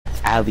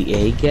Alley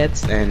A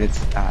gets, and it's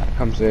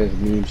comes with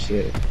meme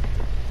shit.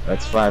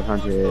 That's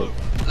 500.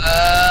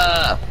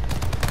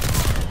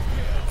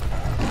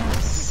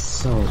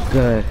 So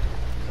good.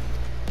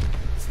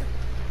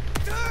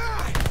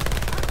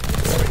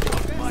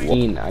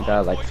 I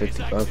got like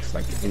 $50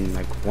 like in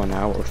like 1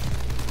 hour.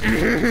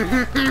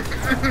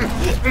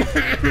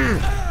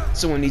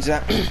 Someone needs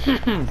that.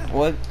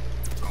 What?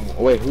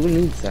 Oh, wait, who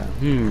needs that?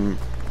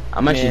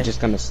 I'm actually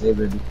just gonna save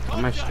it.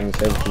 I'm actually gonna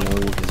save it for no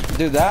reason.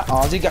 Dude, that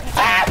Ozzy got.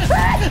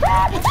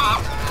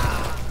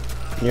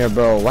 Yeah,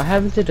 bro, what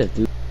happened to the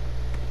dude?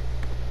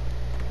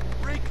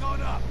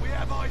 Recon up. We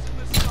have eyes in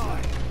the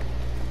sky.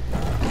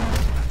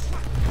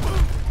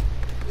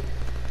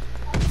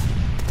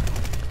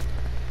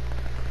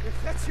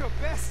 If that's your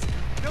best,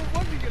 no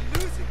wonder you're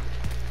losing.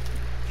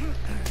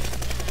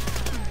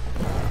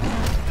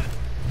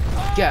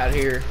 Get out of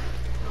here.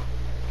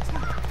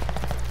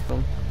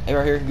 Hey,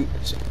 right here.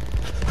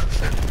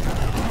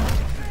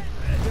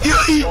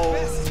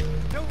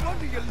 No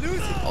wonder you're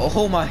losing.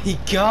 Oh my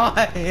god. Recon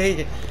up.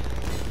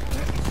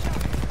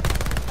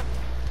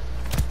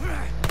 We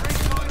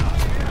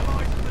have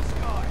eyes in the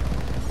sky.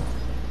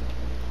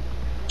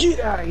 Get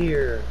out of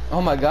here!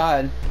 Oh my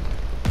god.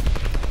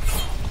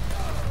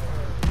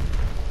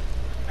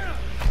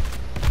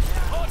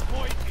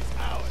 Hardpoint is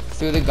ours.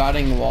 Through the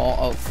guarding wall.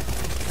 Oh.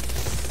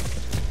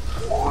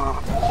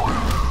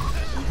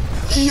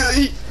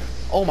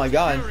 Oh my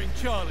god. Securing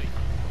Charlie.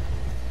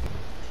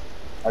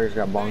 I just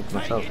got bonked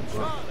myself.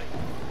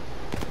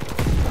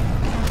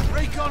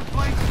 Recon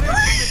plane clear.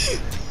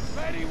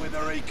 Ready with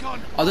the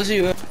recon. Oh, this is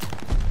you.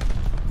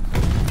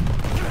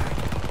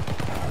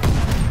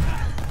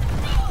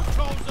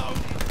 Control zone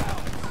is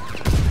ours.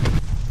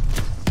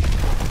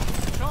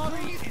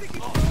 Charlie is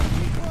lost.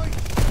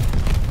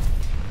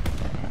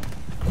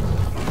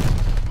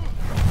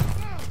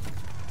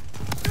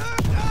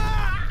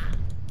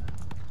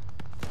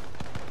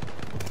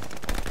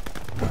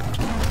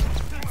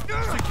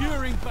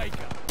 Securing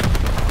Baker.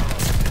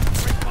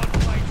 Recon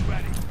planes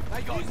ready.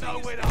 They got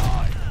nowhere to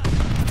hide.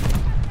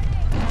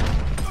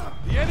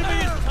 The enemy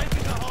is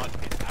taking the hunt.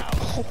 It's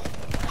ours.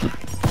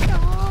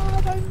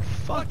 God, I'm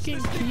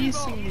fucking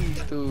piecing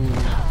these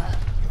dudes.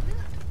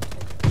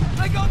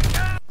 They got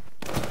down.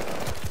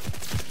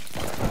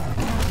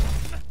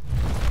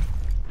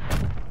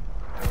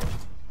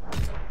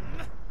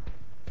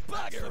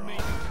 Back to me.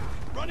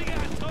 Running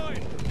out of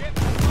time. Get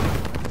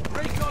back.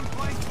 Recon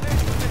plane clear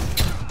for this.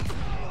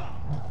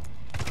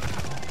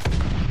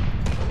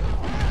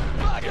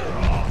 Bugger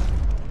off.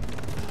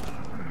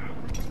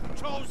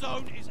 Control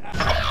zone is out.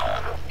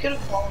 Could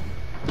have fallen.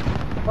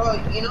 Oh,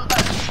 you know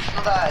that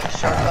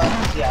shortcut?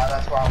 Yeah,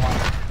 that's where I want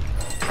it.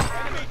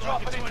 Enemy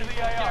dropping into the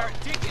AR.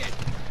 Ticket.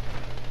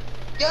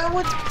 Yeah,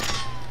 what?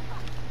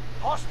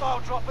 Hostile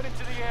dropping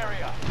into the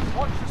area.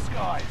 Watch the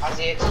skies. I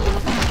see it.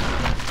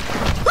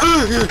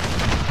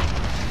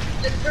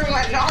 Just threw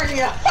my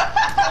Narnia!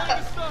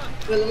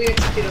 Wait, let me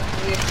execute him.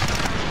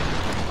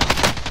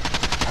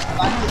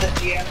 Back to the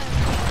GM.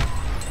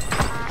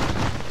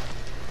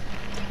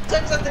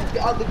 Turns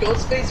out the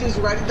ghost face who's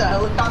riding the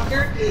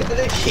helicopter, and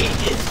then he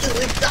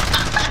instantly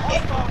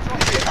died.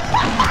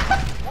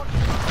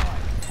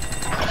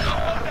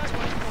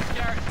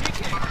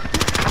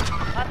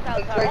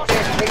 Right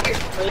there, right here.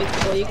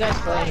 What are you guys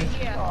playing?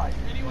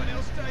 Anyone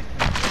else stay?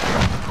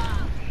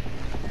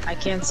 I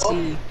can't Oh,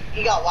 see.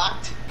 he got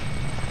locked.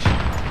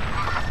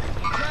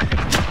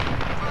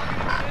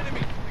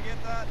 Enemy. Forget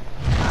that.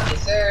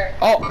 Yes, sir.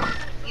 Oh,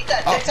 Get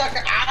that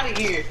TikToker out of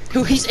here.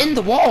 who? He's in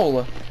the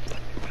wall.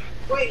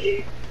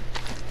 Wait,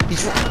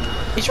 He's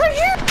right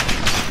here.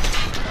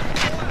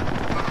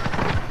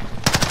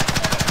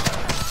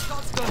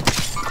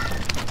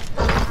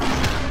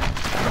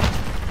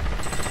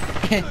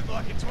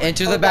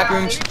 Into the back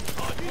rooms.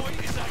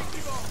 Hardpoint is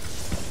active.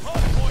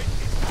 Hardpoint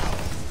is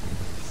ours.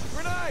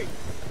 Grenade.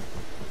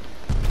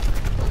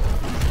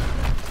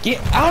 Get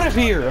out of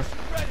here.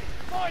 Ready.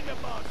 Find the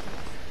bug.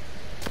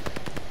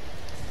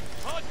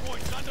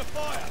 Hardpoint's under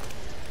fire.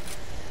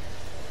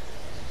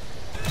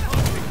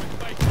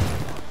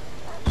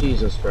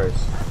 Jesus Christ.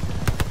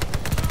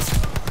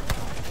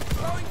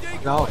 Throwing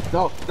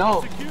decoy.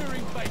 No.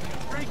 Securing Baker.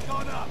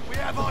 Recon up. We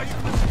have eyes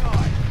in the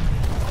sky.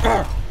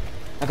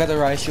 I got the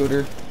riot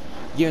shooter.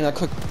 Give him that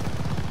quick.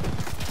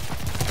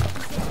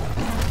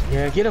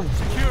 Yeah, get him.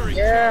 Securing.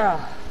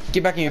 Yeah.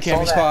 Get back in your I saw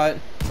camping spot.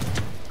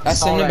 I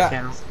saw sent him that, back.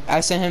 Cam. I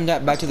sent him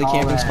that back to the Saw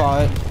camping that.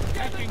 spot.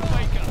 Taking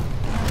Baker.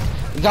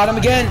 Got him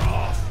again.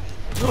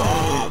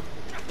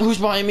 Who's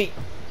behind me?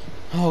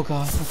 Oh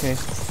god. Okay. Allies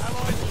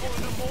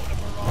calling a mortar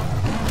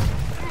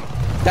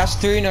barrage. That's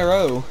 3 in a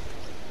row.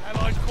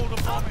 Allies called a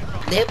bombing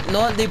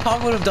run. They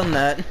probably would have done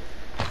that.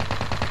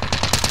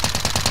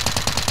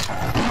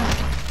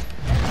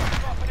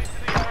 Dropping into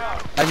the AR.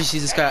 I just see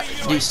this guy. I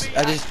just.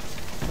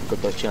 I'm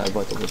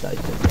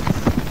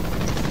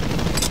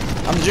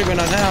the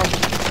juggernaut now.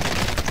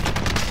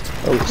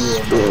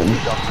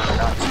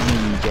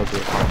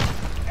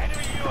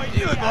 Enemy UAV.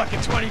 You look like a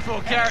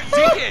 24 carat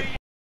ticket.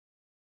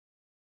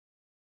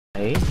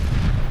 Hey.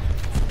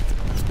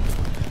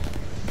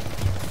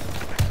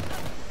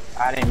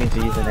 I didn't mean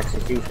to use an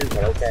execution,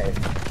 but okay.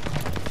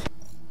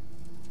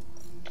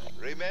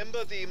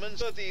 Remember,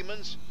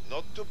 demons,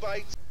 not to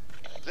bite.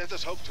 Let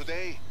us hope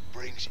today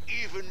brings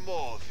even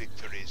more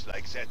victories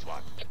like that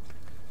one.